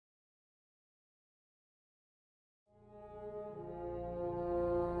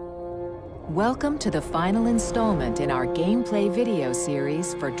Welcome to the final installment in our gameplay video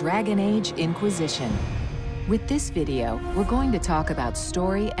series for Dragon Age Inquisition. With this video, we're going to talk about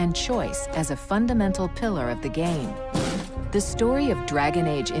story and choice as a fundamental pillar of the game. The story of Dragon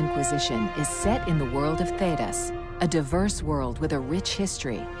Age Inquisition is set in the world of Thedas, a diverse world with a rich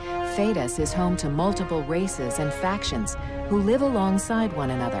history. Thedas is home to multiple races and factions who live alongside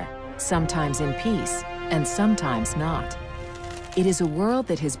one another, sometimes in peace and sometimes not. It is a world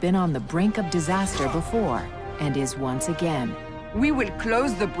that has been on the brink of disaster before, and is once again. We will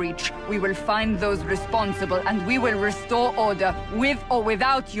close the breach, we will find those responsible, and we will restore order, with or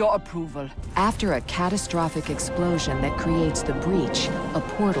without your approval. After a catastrophic explosion that creates the breach, a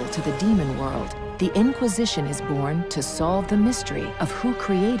portal to the demon world, the Inquisition is born to solve the mystery of who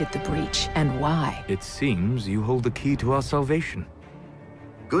created the breach and why. It seems you hold the key to our salvation.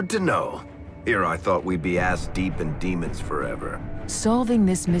 Good to know. Here I thought we'd be ass-deep in demons forever. Solving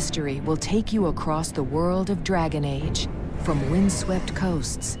this mystery will take you across the world of Dragon Age, from windswept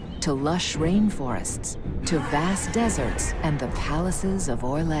coasts, to lush rainforests, to vast deserts and the palaces of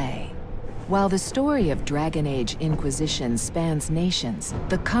Orlais. While the story of Dragon Age Inquisition spans nations,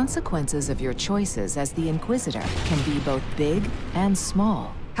 the consequences of your choices as the Inquisitor can be both big and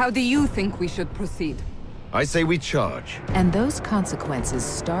small. How do you think we should proceed? I say we charge. And those consequences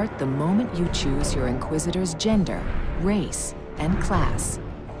start the moment you choose your Inquisitor's gender, race, and class.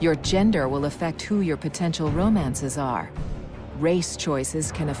 Your gender will affect who your potential romances are. Race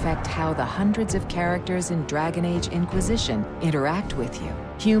choices can affect how the hundreds of characters in Dragon Age Inquisition interact with you.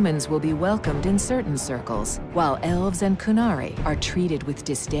 Humans will be welcomed in certain circles, while elves and Kunari are treated with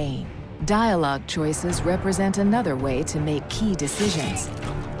disdain. Dialogue choices represent another way to make key decisions.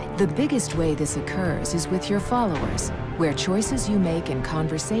 The biggest way this occurs is with your followers, where choices you make in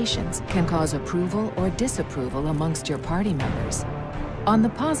conversations can cause approval or disapproval amongst your party members. On the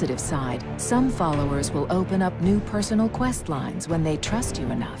positive side, some followers will open up new personal quest lines when they trust you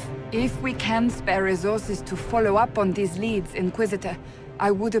enough. If we can spare resources to follow up on these leads, Inquisitor,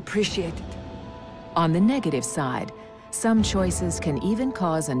 I would appreciate it. On the negative side, some choices can even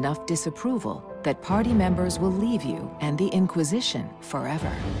cause enough disapproval that party members will leave you and the Inquisition forever.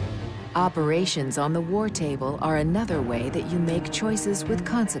 Operations on the war table are another way that you make choices with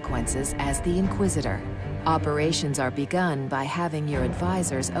consequences as the Inquisitor. Operations are begun by having your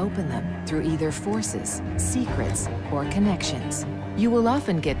advisors open them through either forces, secrets, or connections. You will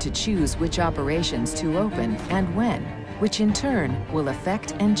often get to choose which operations to open and when, which in turn will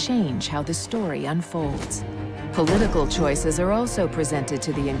affect and change how the story unfolds. Political choices are also presented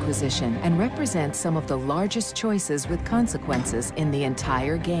to the Inquisition and represent some of the largest choices with consequences in the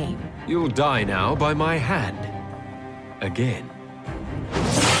entire game. You'll die now by my hand. Again.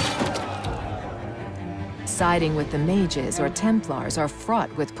 Siding with the mages or Templars are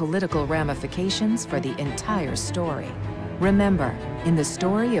fraught with political ramifications for the entire story. Remember, in the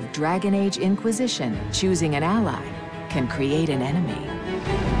story of Dragon Age Inquisition, choosing an ally can create an enemy.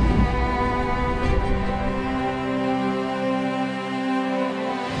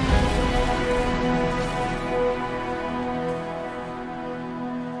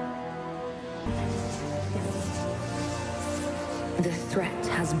 The threat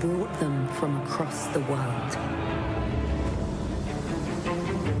has brought them from across the world.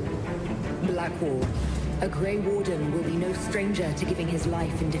 Blackwall, a Grey Warden will be no stranger to giving his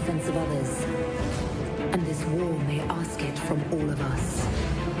life in defense of others. And this war may ask it from all of us.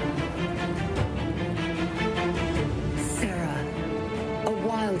 Sarah, a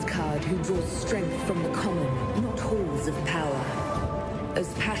wild card who draws strength from the common, not halls of power.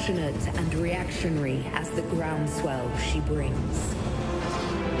 As passionate and reactionary as the groundswell she brings.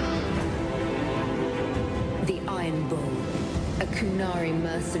 The Iron Bull, a Kunari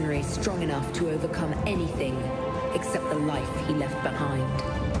mercenary strong enough to overcome anything except the life he left behind.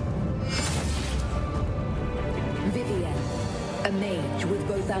 Vivienne, a mage with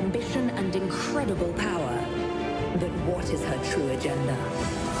both ambition and incredible power. But what is her true agenda?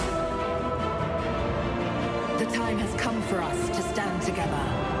 The time has come for us to stand together.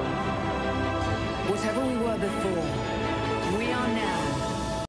 Whatever we were before, we are now